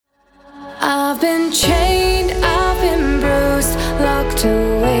I've been chained, I've been bruised, locked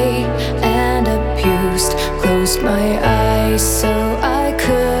away and abused. Closed my eyes so I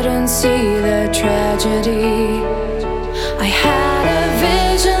couldn't see the tragedy. I had a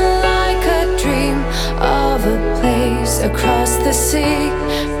vision like a dream of a place across the sea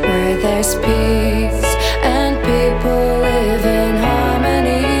where there's peace and people live in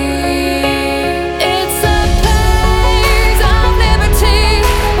harmony.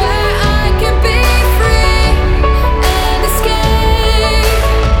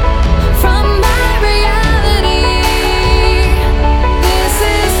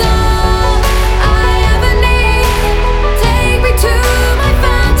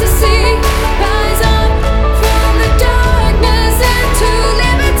 Too late.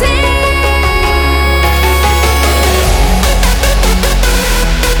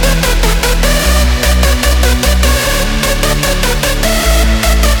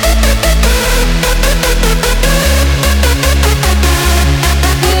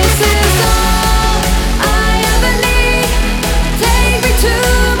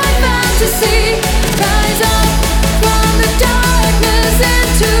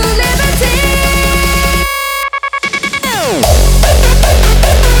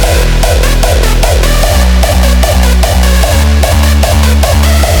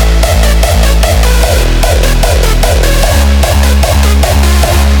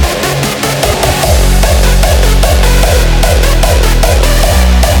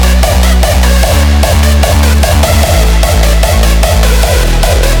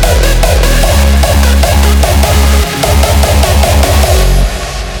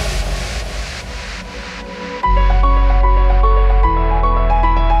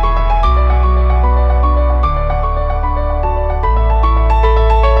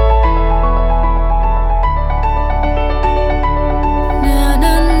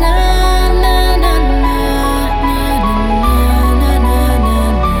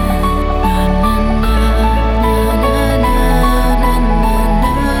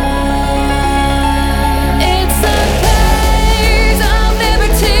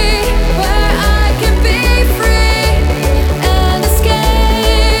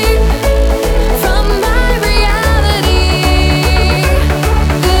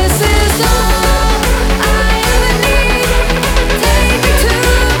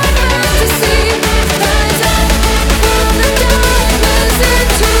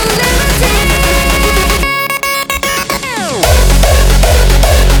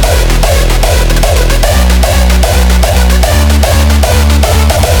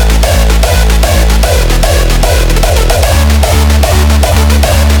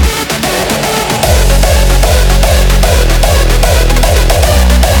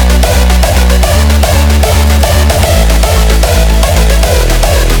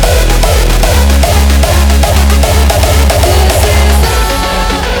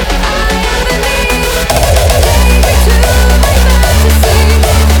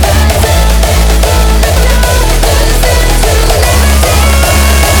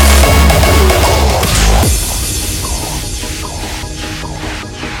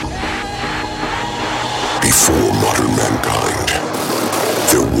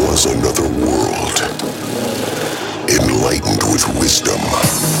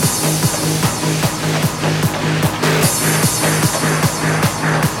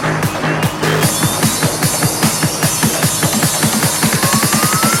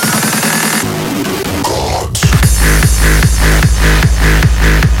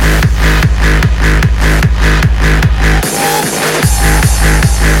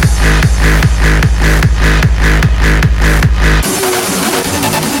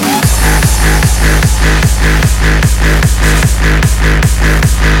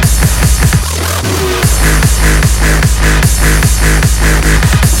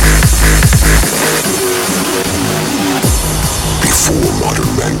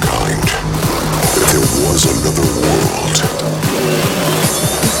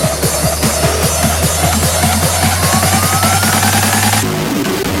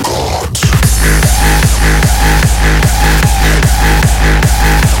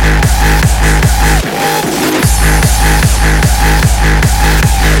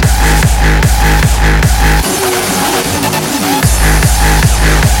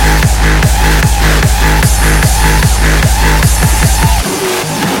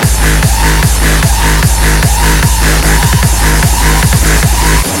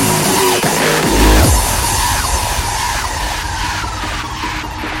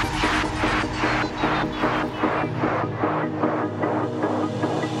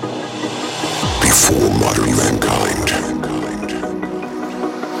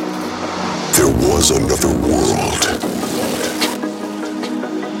 was another world,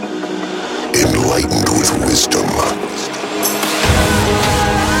 enlightened with wisdom.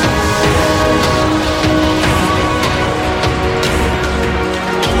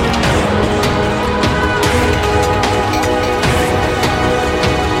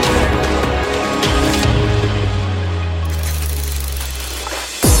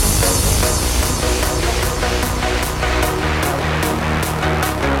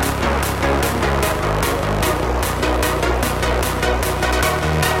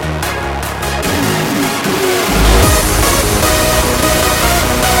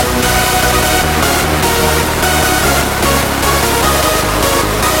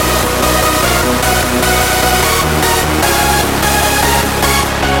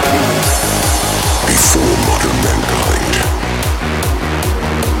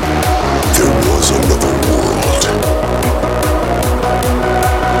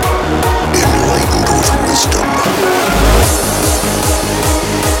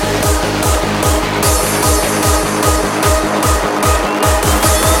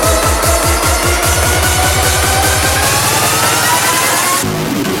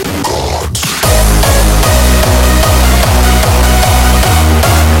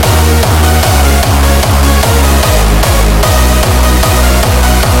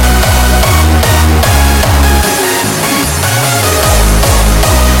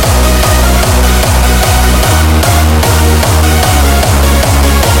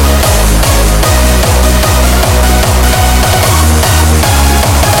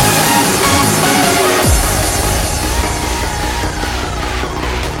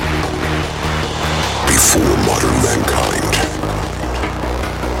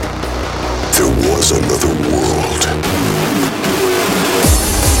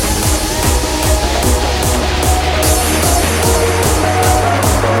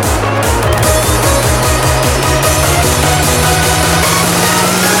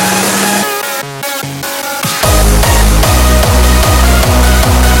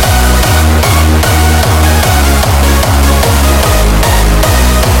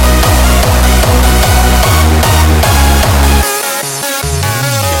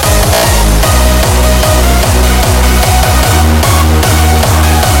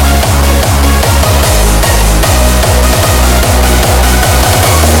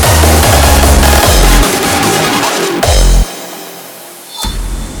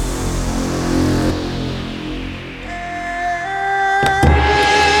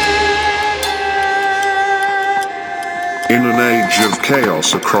 In an age of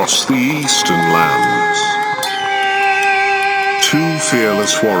chaos across the eastern lands, two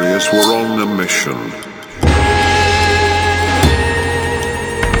fearless warriors were on a mission.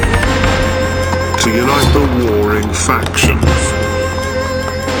 To unite the warring factions,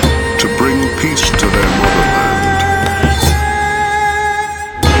 to bring peace to their motherland.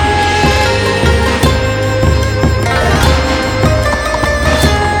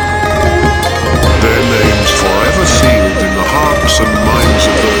 Their names forever sealed in the hearts and minds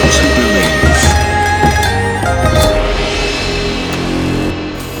of those who believe.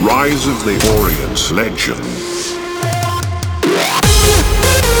 Rise of the Orient Legend.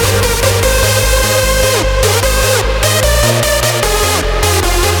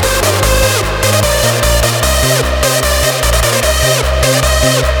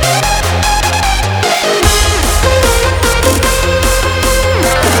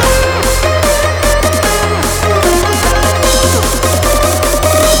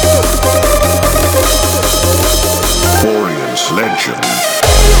 Orient Legend.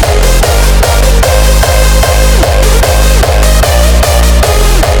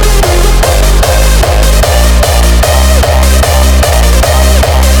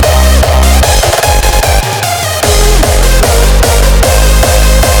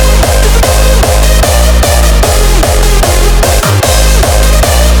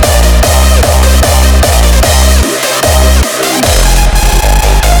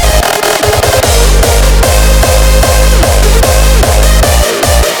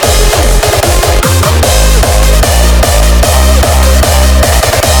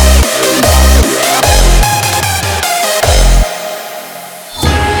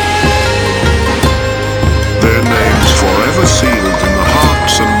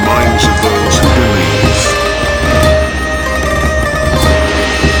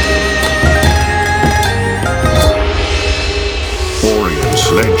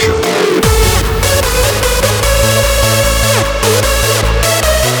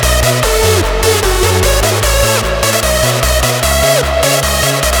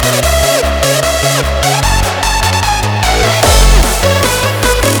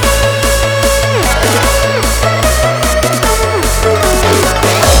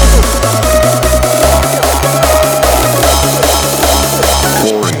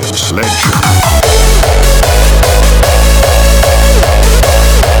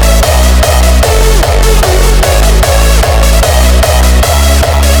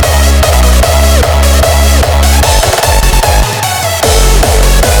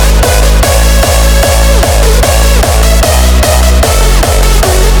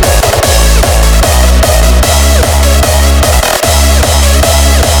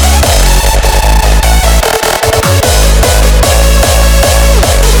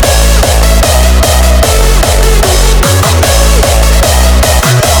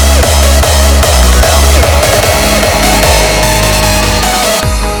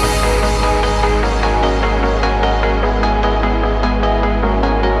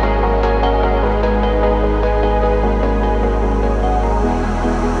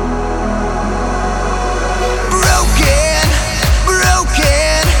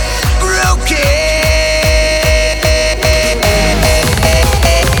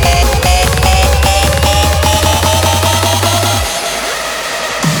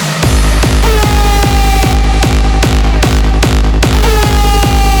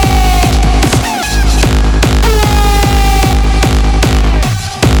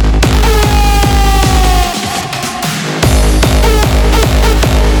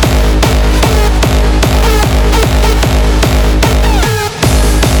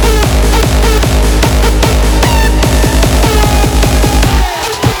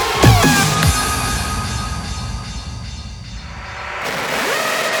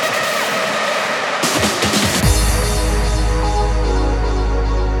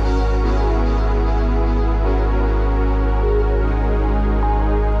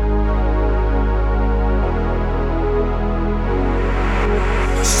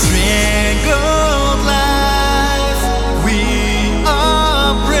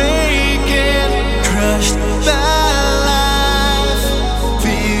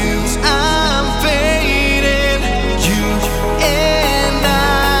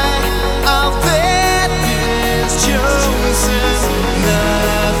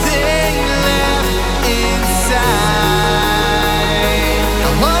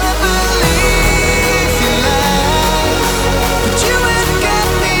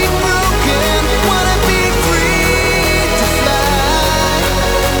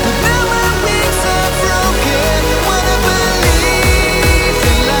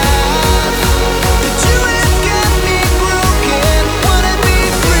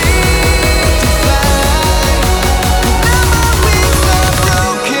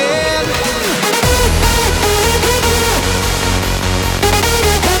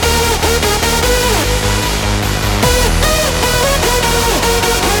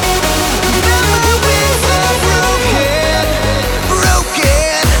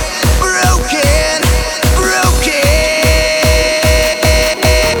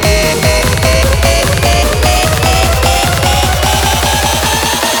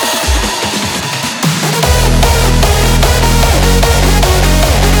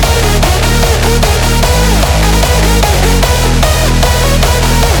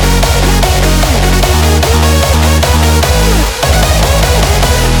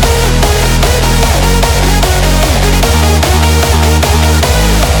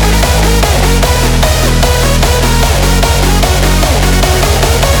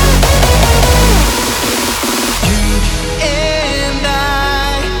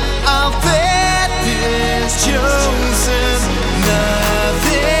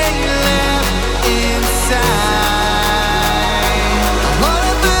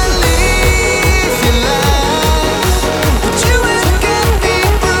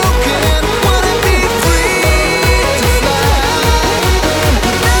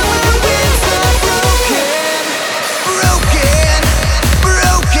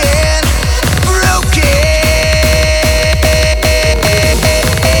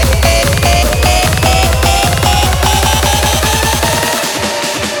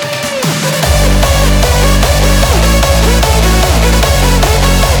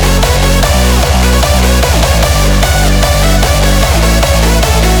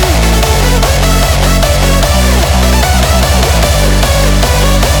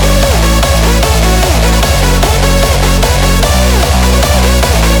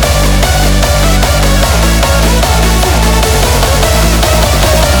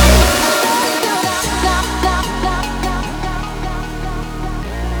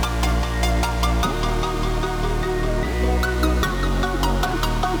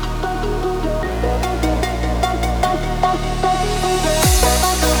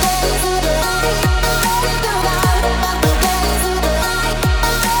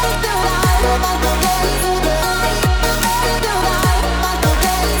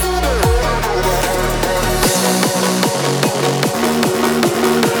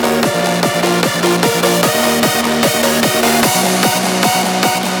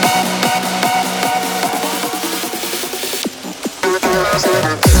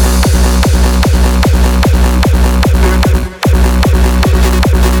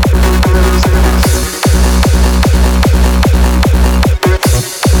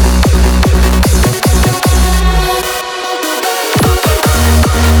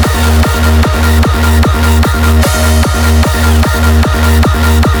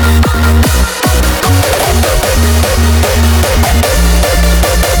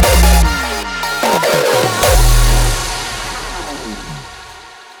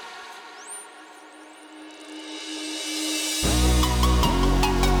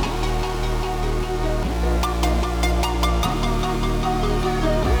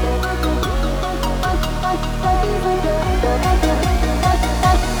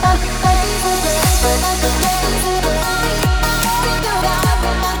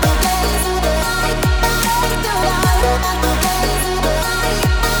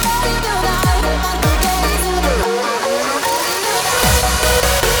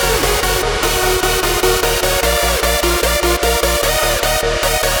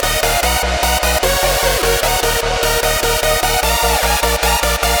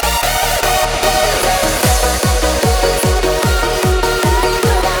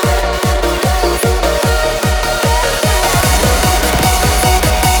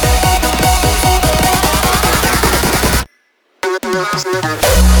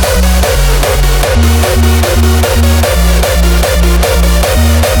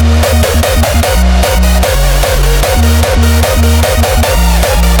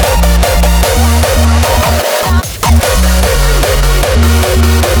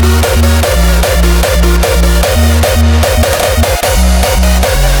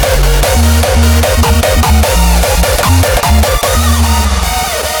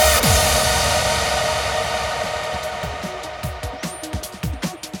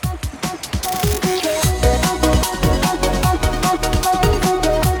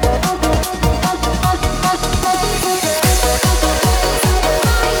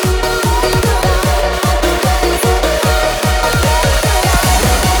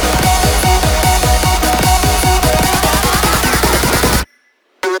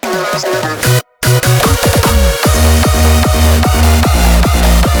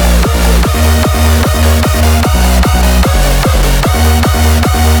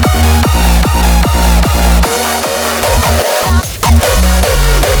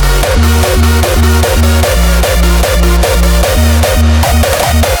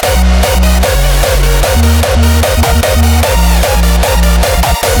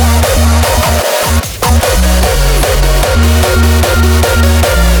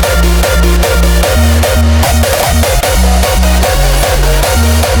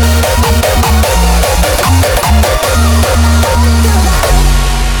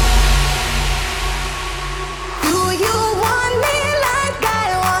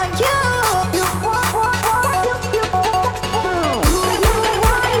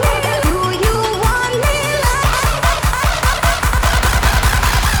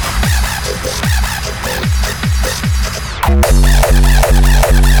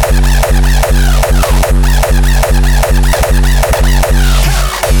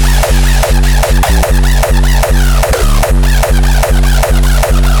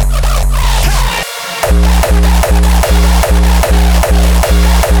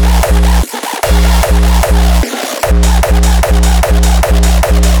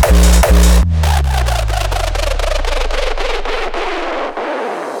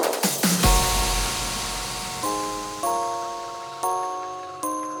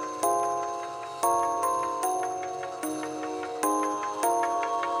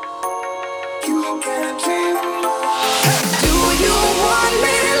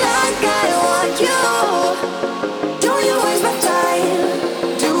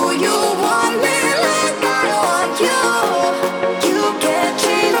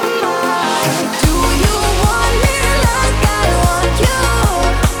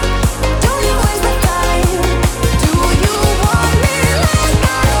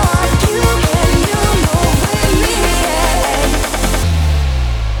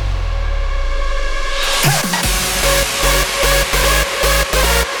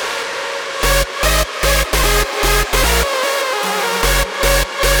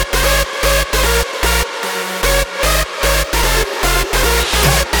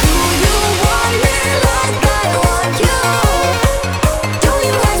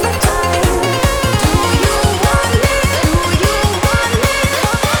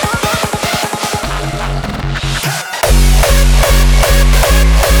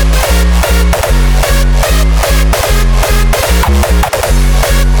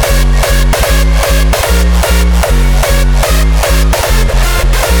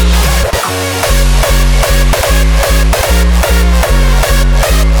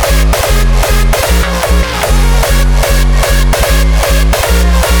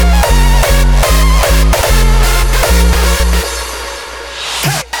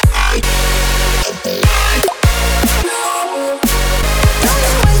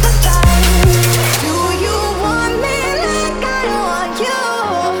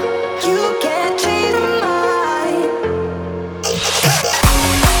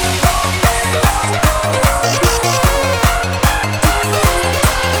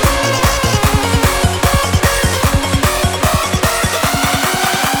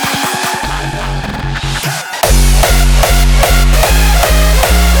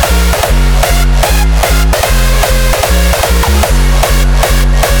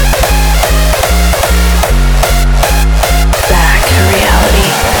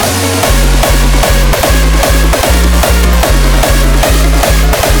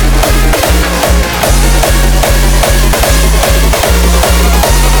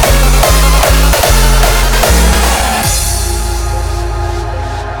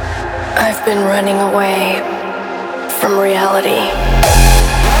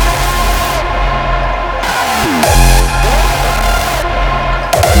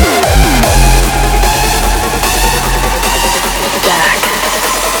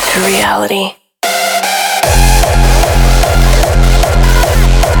 reality.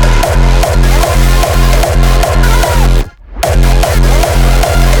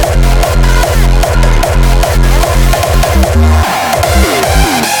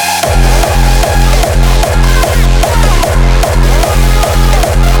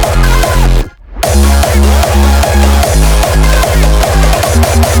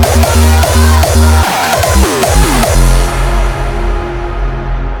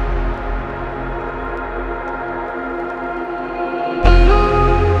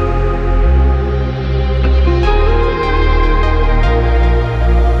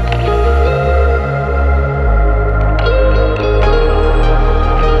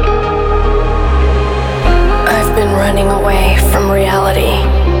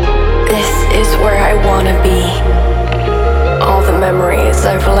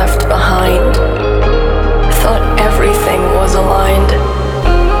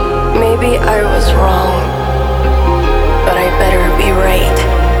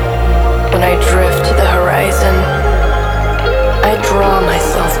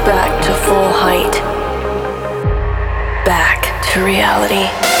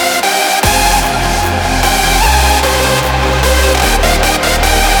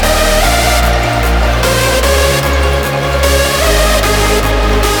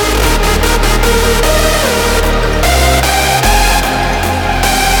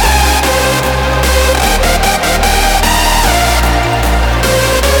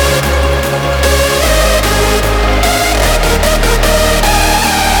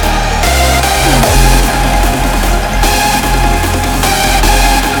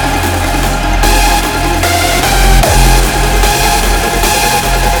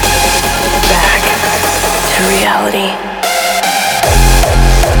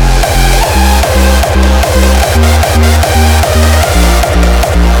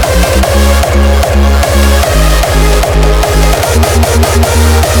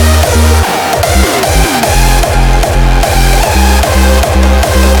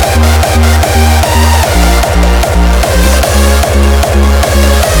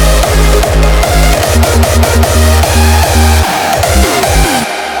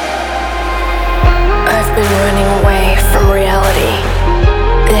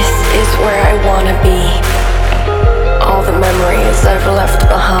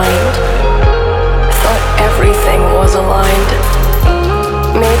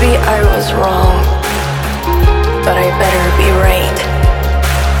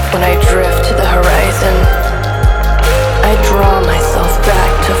 When I drift to the horizon, I draw myself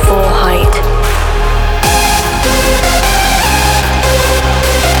back to full height.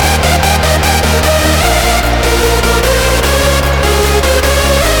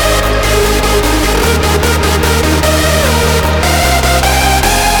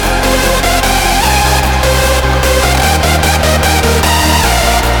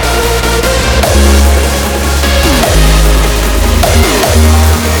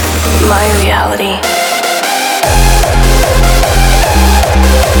 My reality.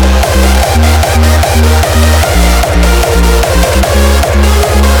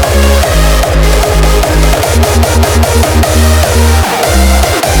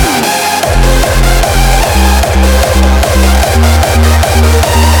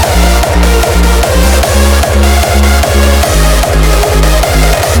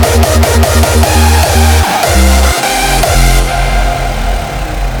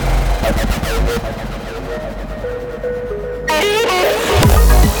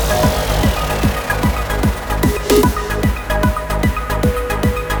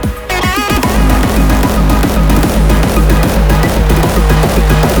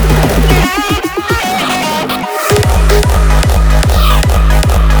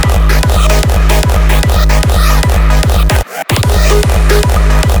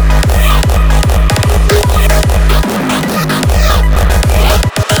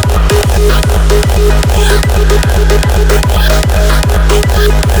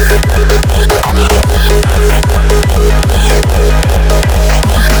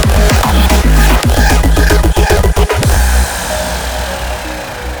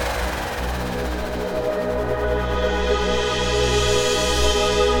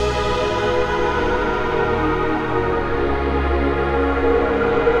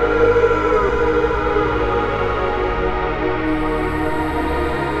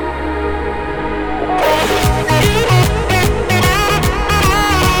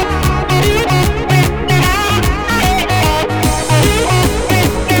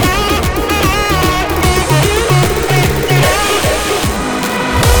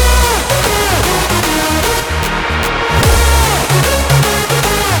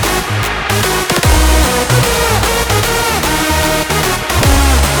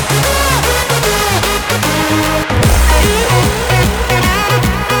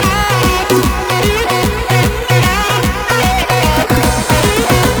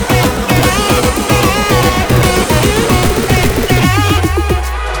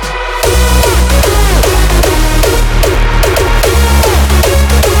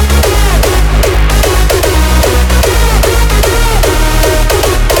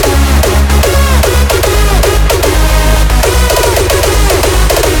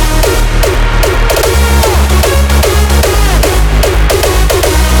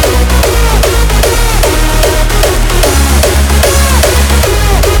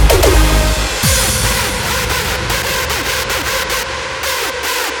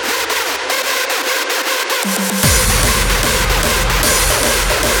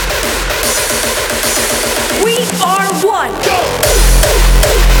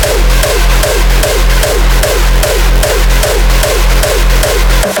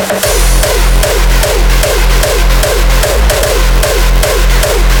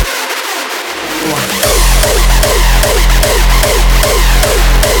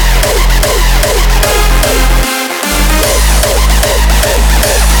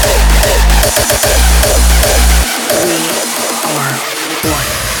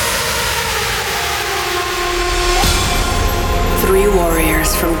 Three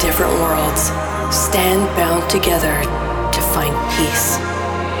warriors from different worlds stand bound together to find peace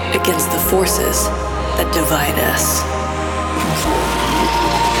against the forces that divide us.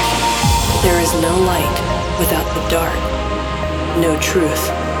 There is no light without the dark, no truth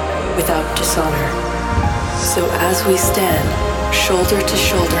without dishonor. So as we stand shoulder to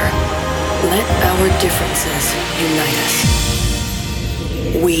shoulder, let our differences unite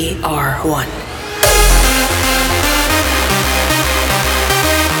us. We are one.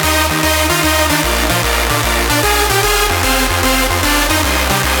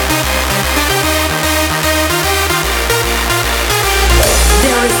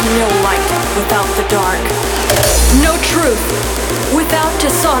 There is no light without the dark, no truth without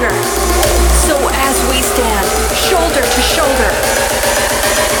dishonor. So as we stand shoulder to shoulder,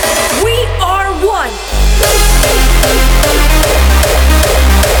 we are one.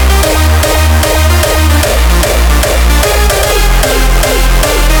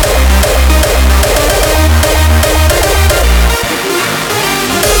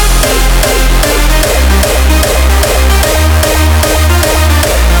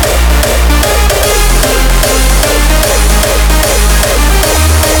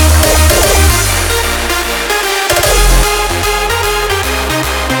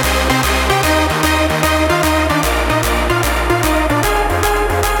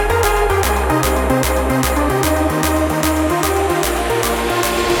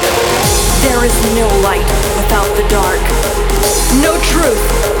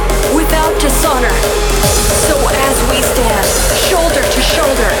 truth, without dishonor. So as we stand, shoulder to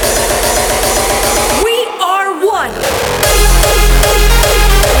shoulder, we are one.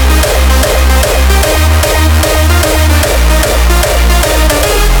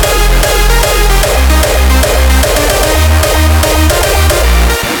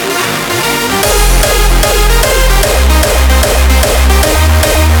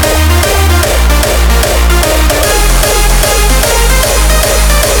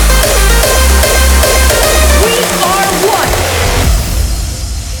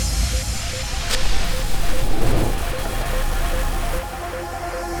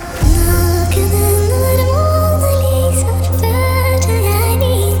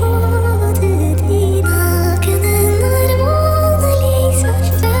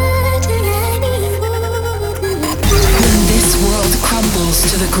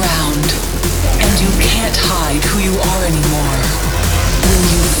 To the ground, and you can't hide who you are anymore. Will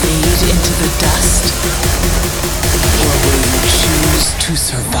you fade into the dust, or will you choose to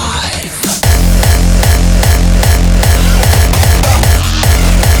survive?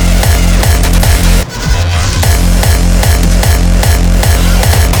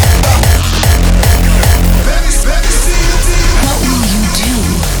 What will you do?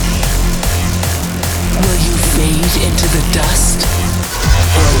 Will you fade into the dust?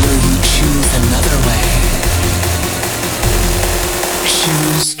 Or will you choose another way?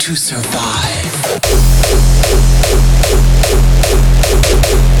 Choose to survive.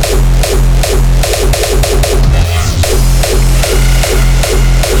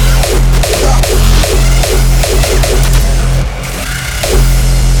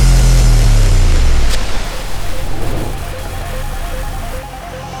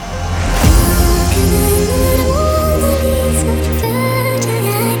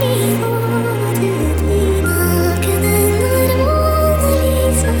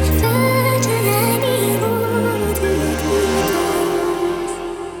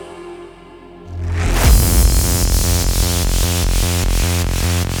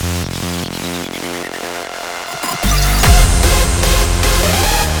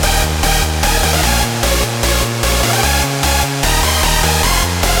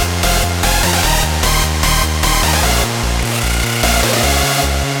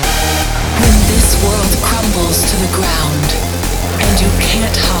 To the ground, and you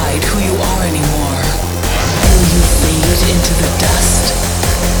can't hide who you are anymore. Will you fade into the dust,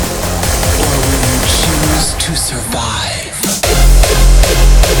 or will you choose to survive?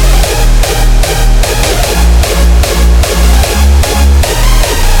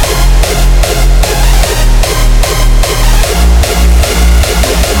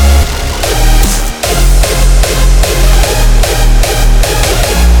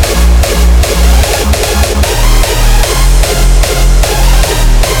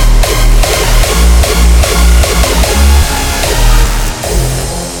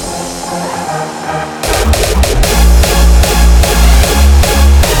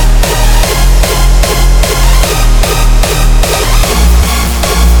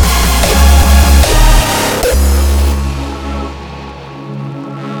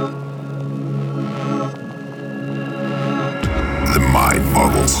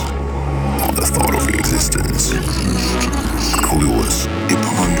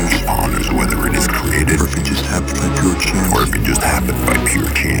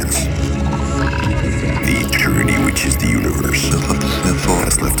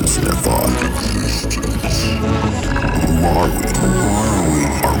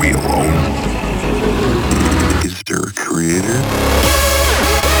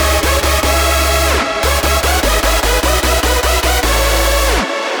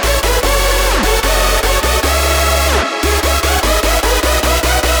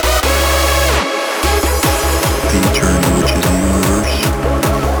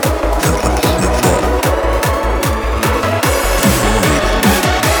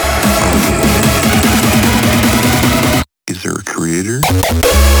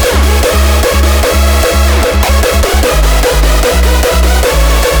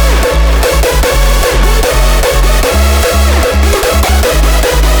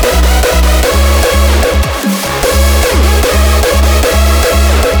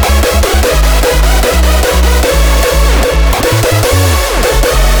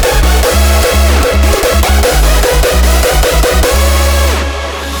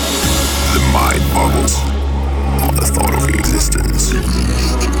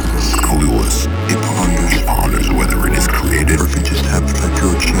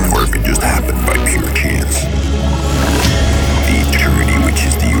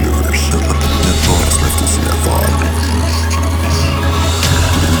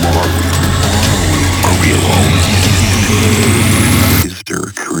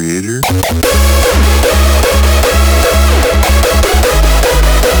 creator?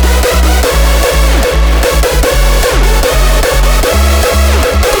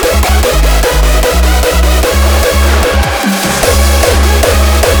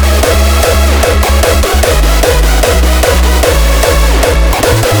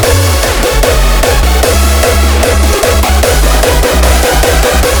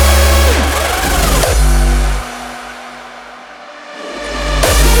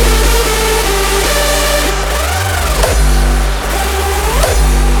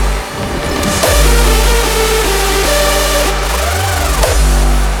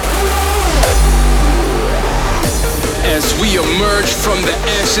 We emerge from the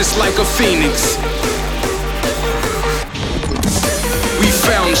ashes like a phoenix. We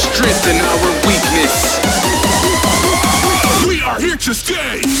found strength in our weakness. We are here to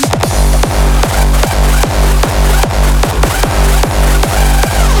stay!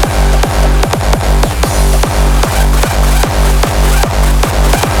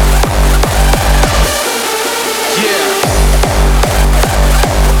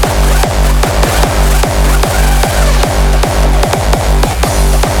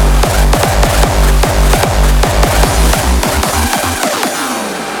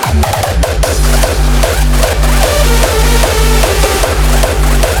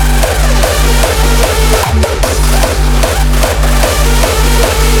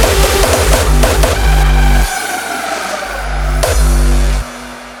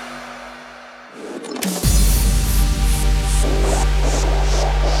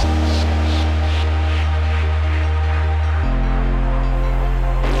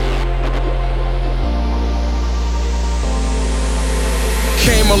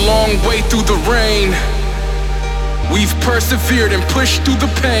 A long way through the rain. We've persevered and pushed through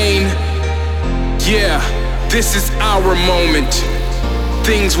the pain. Yeah, this is our moment.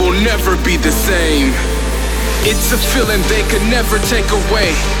 Things will never be the same. It's a feeling they could never take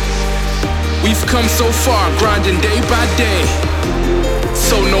away. We've come so far, grinding day by day.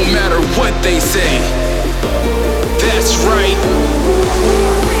 So no matter what they say, that's right.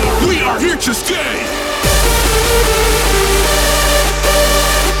 We are here to stay!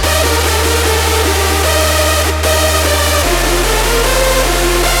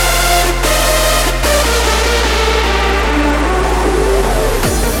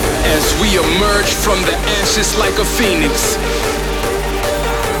 As we emerge from the ashes like a phoenix,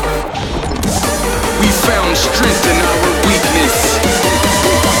 we found strength in our weakness.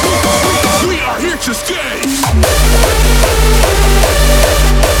 We are here to stay!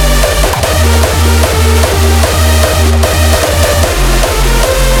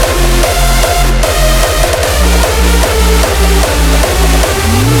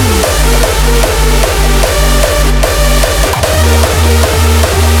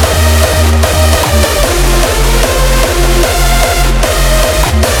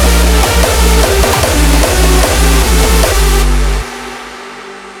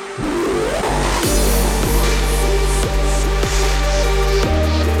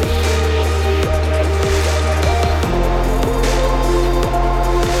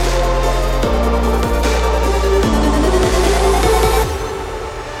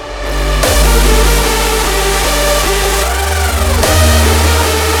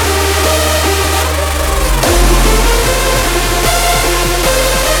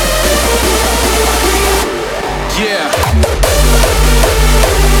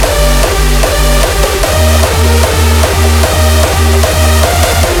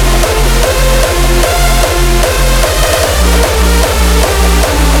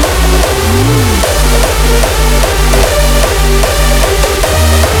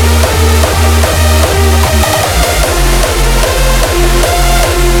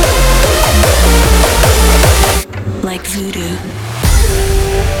 Like voodoo.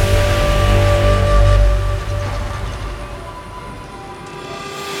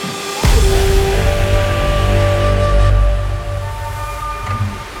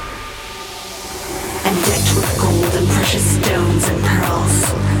 And decked with gold and precious stones and pearls,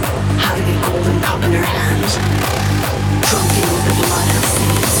 having a golden cup in her hand, drunken with the blood of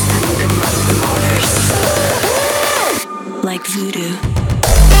saints and with the blood of the martyrs. Like voodoo.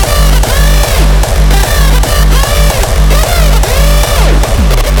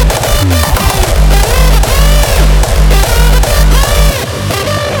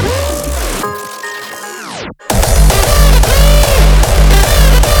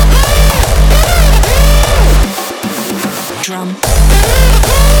 Drum.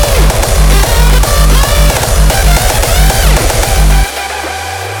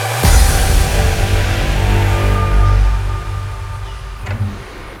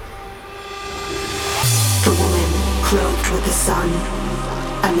 The woman clothed with the sun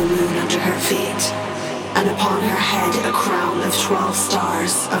and the moon under her feet, and upon her head a crown of 12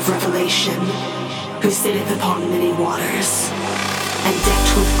 stars of revelation, who sitteth upon many waters, and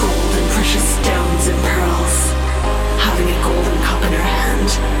decked with gold and precious stones and pearls, having a golden cup in her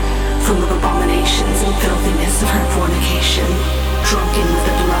hand, full of abominations and filthiness of her fornication, drunken with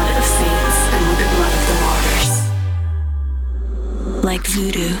the blood of saints and with the blood of the martyrs. Like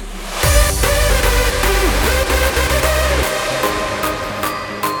voodoo.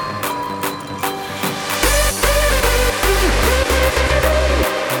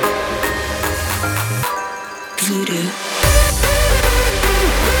 Voodoo.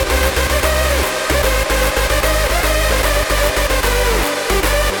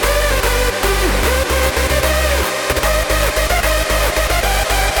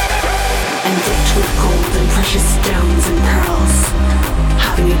 And decked with gold and precious stones and pearls,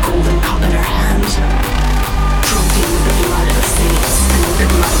 having a golden cup in her hand, drunken with the blood of saints and with the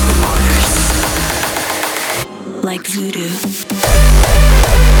blood of the martyrs. Like voodoo.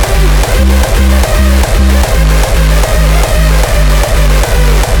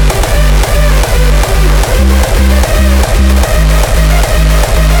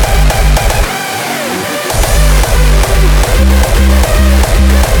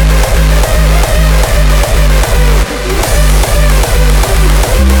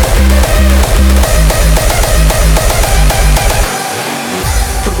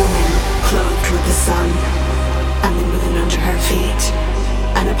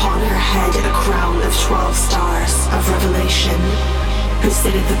 Who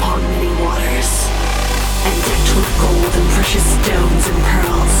sitteth upon many waters, and decked with gold and precious stones and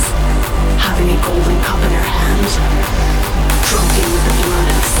pearls, having a golden cup in her hand, drunken with the blood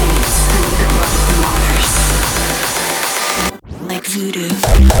of saints and with the blood of the martyrs. Like voodoo.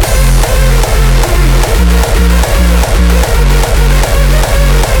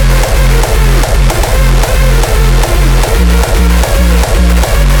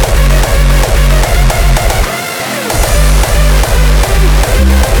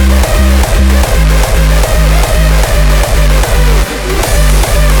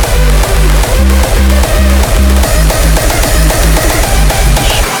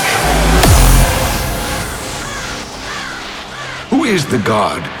 Who is the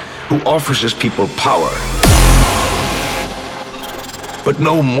God who offers his people power, but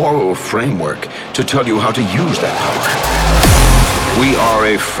no moral framework to tell you how to use that power? We are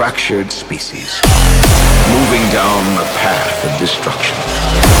a fractured species, moving down a path of destruction.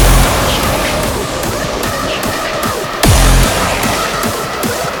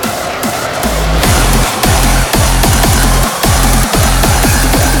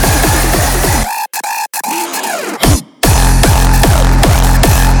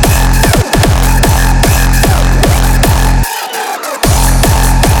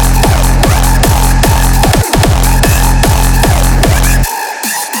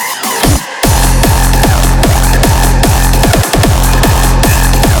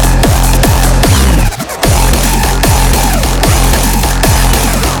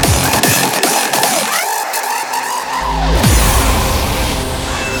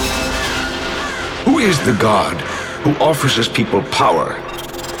 Who is the God who offers his people power,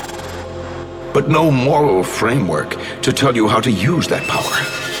 but no moral framework to tell you how to use that power?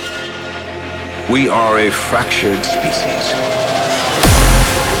 We are a fractured species.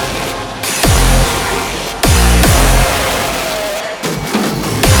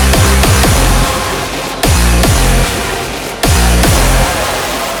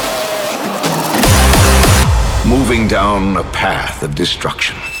 Moving down a path of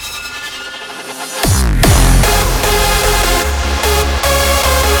destruction.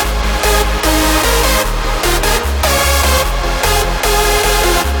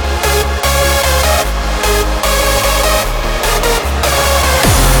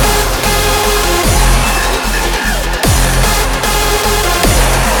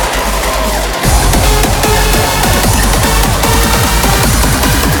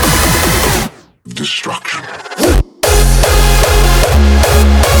 Destruction.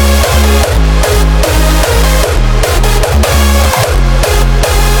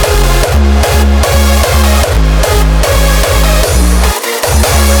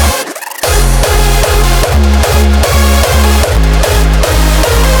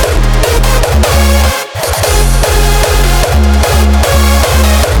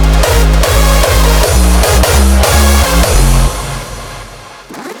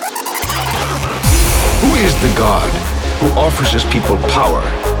 The God who offers his people power,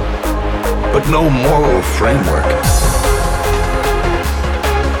 but no moral framework.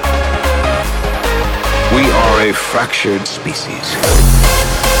 We a fractured species.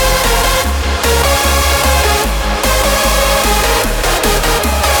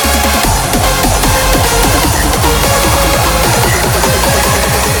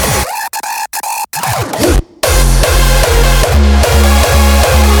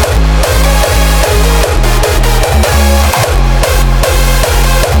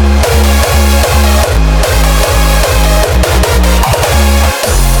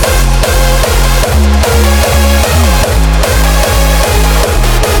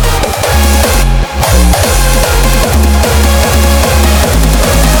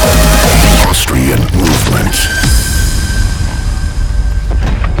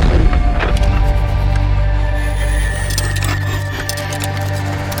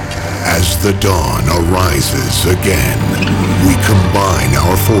 The dawn arises again. We combine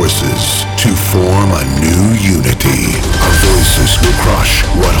our forces to form a new unity. Our voices will crush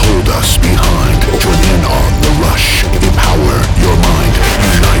what hold us behind. Join in on the rush. Empower your mind.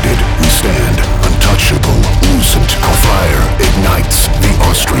 United we stand, untouchable. Lucent, our fire ignites the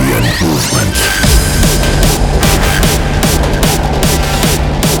Austrian movement.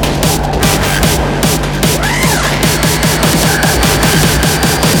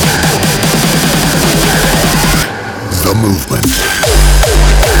 The movement.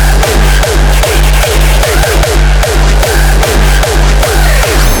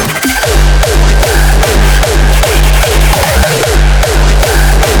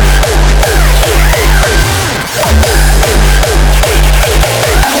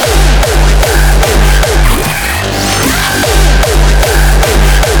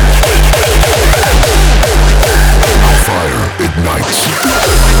 Our fire ignites.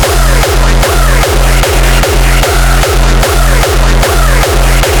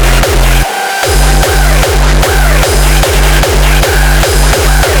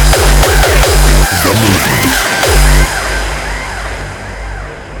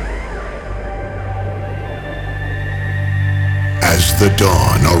 As the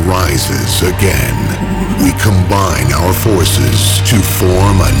dawn arises again, we combine our forces to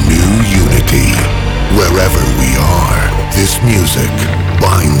form a new unity. Wherever we are, this music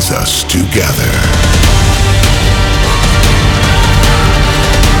binds us together.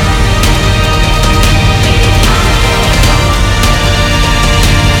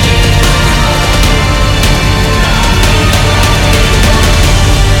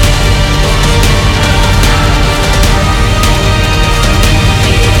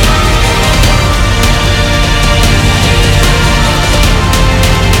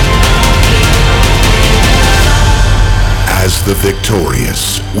 As the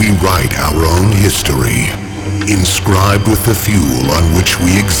victorious, we write our own history, inscribed with the fuel on which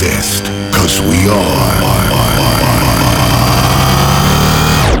we exist, 'cause we are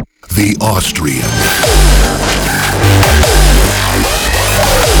the Austrian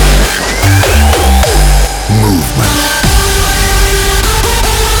movement.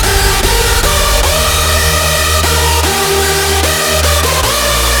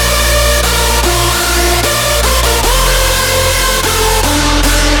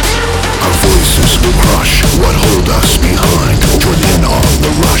 Crush what hold us behind. Join in on the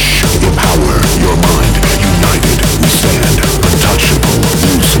rush. Empower your mind. United we stand, untouchable.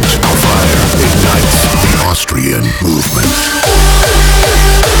 Lucent, our fire ignites the Austrian movement.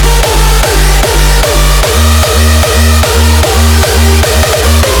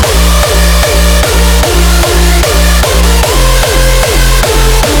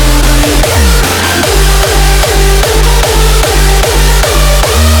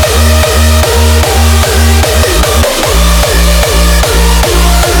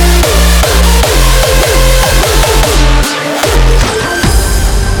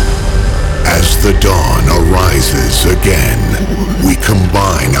 The dawn arises again. We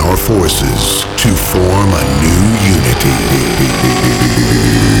combine our forces to form a new unity.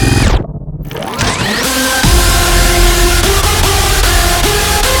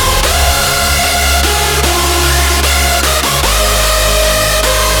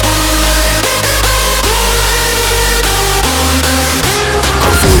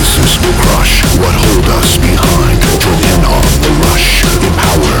 Our voices will crush what hold us behind. Join in on the rush.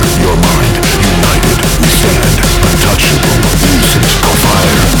 Empower your mind. United we stand, untouchable. Lucent, our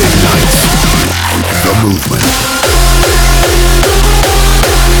fire ignites the movement.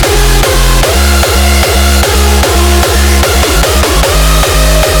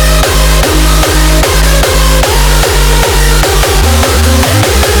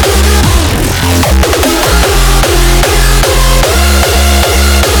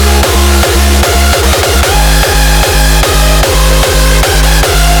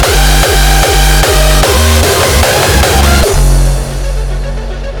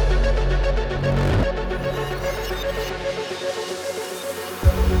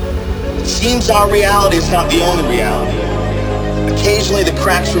 our reality is not the only reality. Occasionally the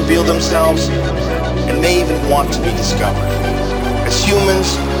cracks reveal themselves and may even want to be discovered. As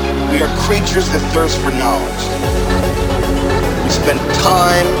humans, we are creatures that thirst for knowledge. We spend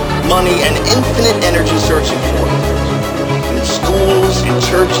time, money, and infinite energy searching for it. In schools, in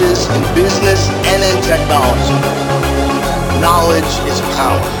churches, in business, and in technology. Knowledge is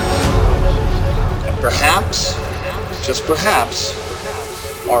power. And perhaps, just perhaps,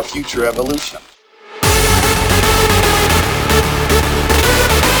 our future evolution.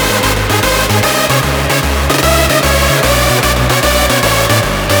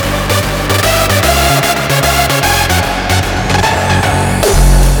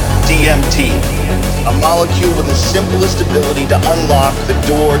 DMT, a molecule with the simplest ability to unlock the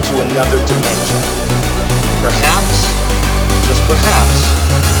door to another dimension. Perhaps, just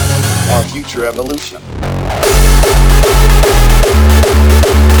perhaps, our future evolution.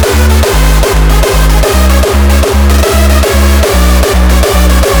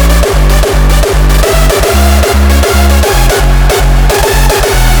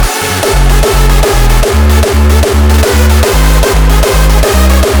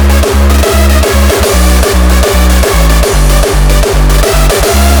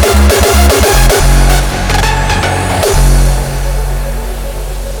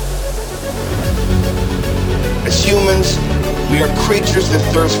 We are creatures that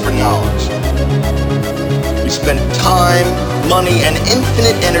thirst for knowledge. We spend time, money, and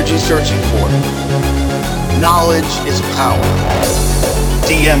infinite energy searching for it. Knowledge is power.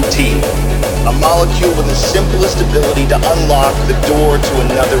 DMT, a molecule with the simplest ability to unlock the door to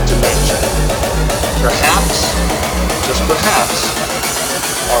another dimension. Perhaps, just perhaps,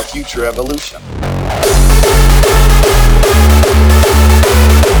 our future evolution.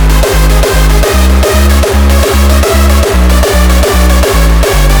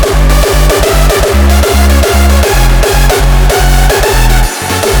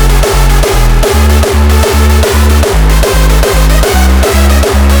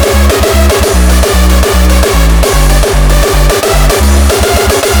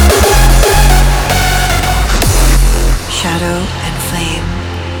 Shadow and flame,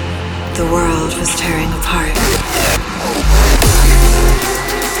 the world was tearing apart.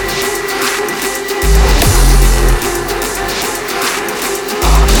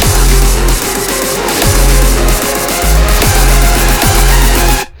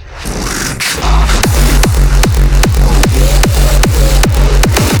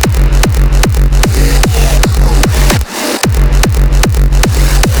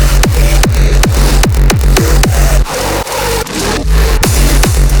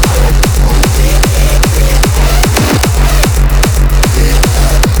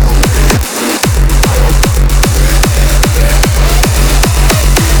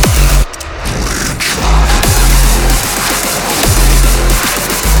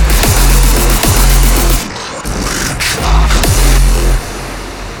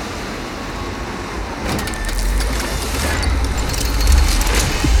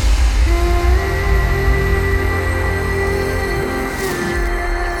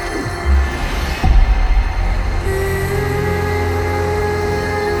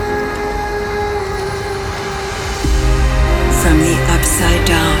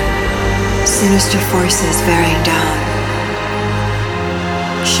 Sinister forces bearing down.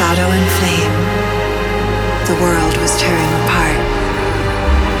 Shadow and flame, the world was tearing apart.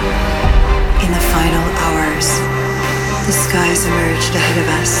 In the final hours, the skies emerged ahead of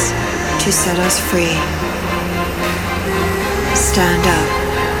us to set us free. Stand up,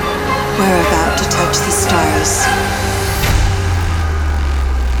 we're about to touch the stars.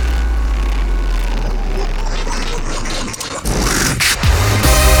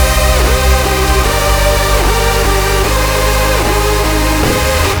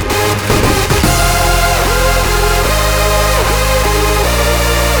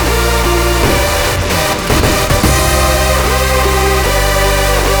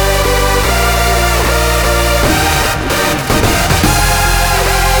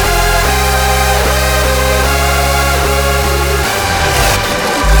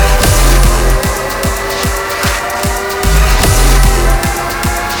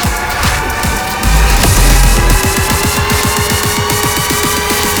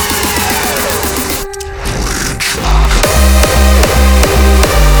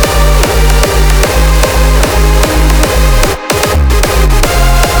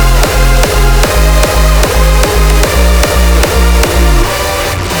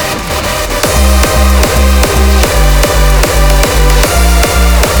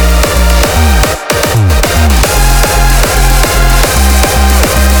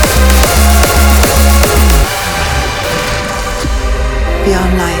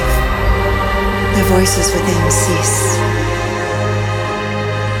 Beyond life, the voices within cease.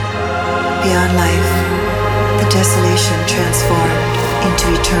 Beyond life, the desolation transformed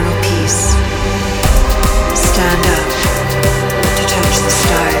into eternal peace. Stand up to touch the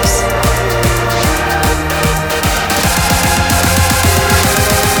stars.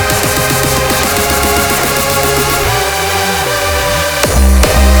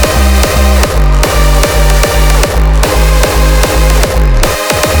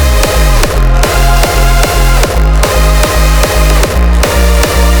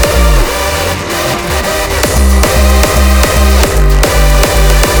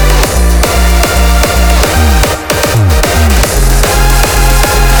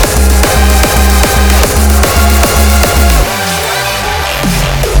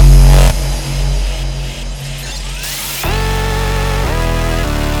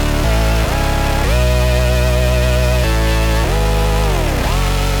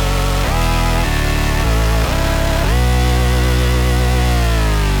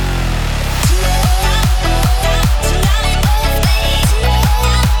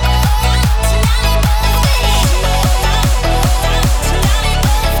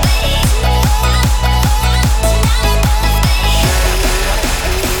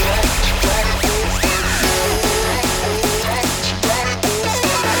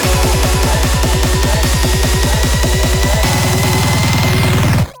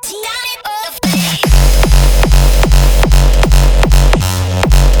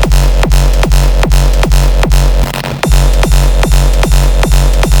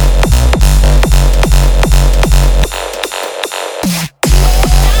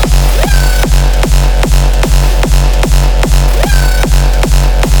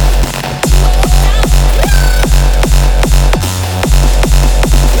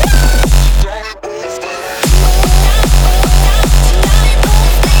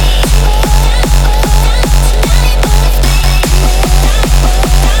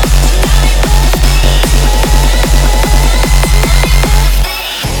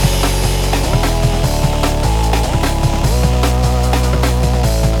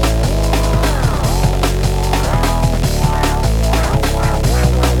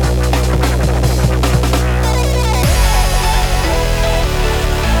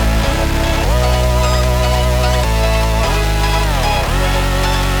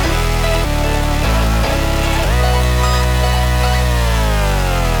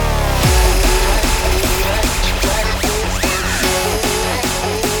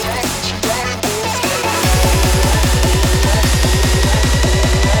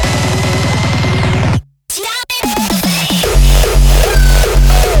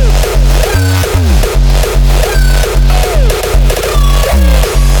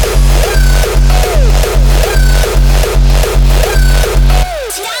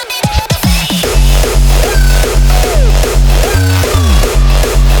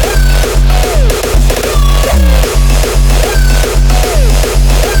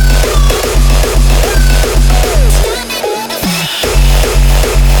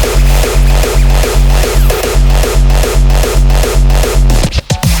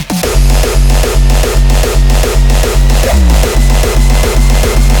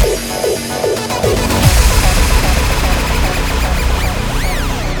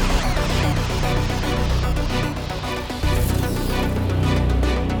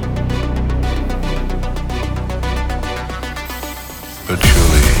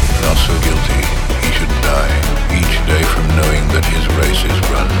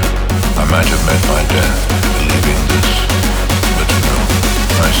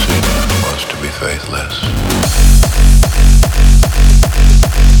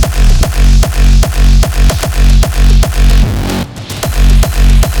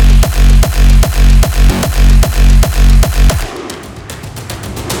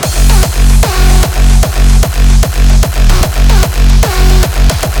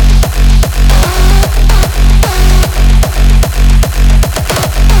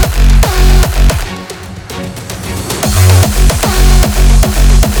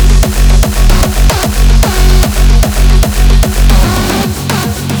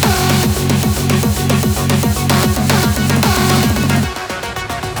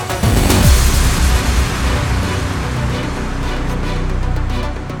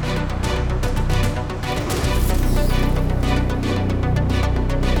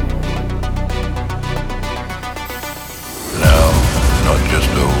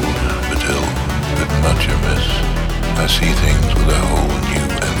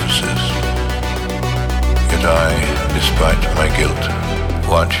 Despite my guilt,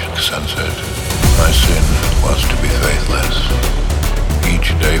 watched the sunset. My sin was to be faithless.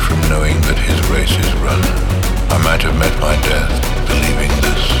 from knowing that his race is run. I might have met my death, believing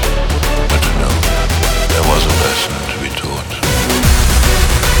this, but no, there was a lesson to be taught.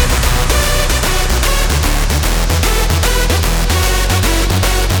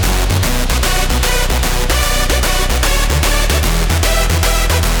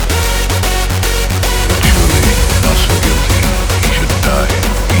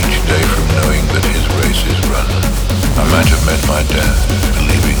 I might have met my death,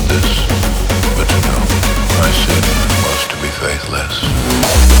 believing this, but no, my sin was to be faithless.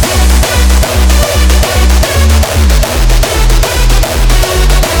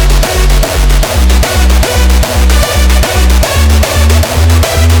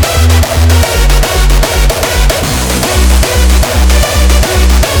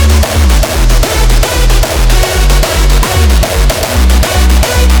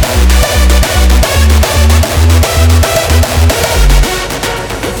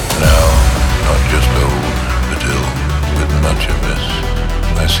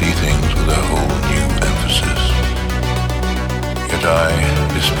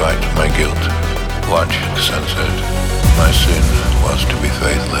 Despite my guilt, watch the sunset. My sin was to be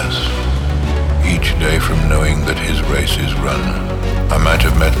faithless. Each day from knowing that his race is run, I might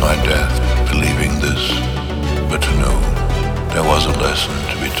have met my death, believing this, but no, there was a lesson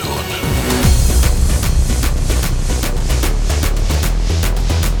to be taught.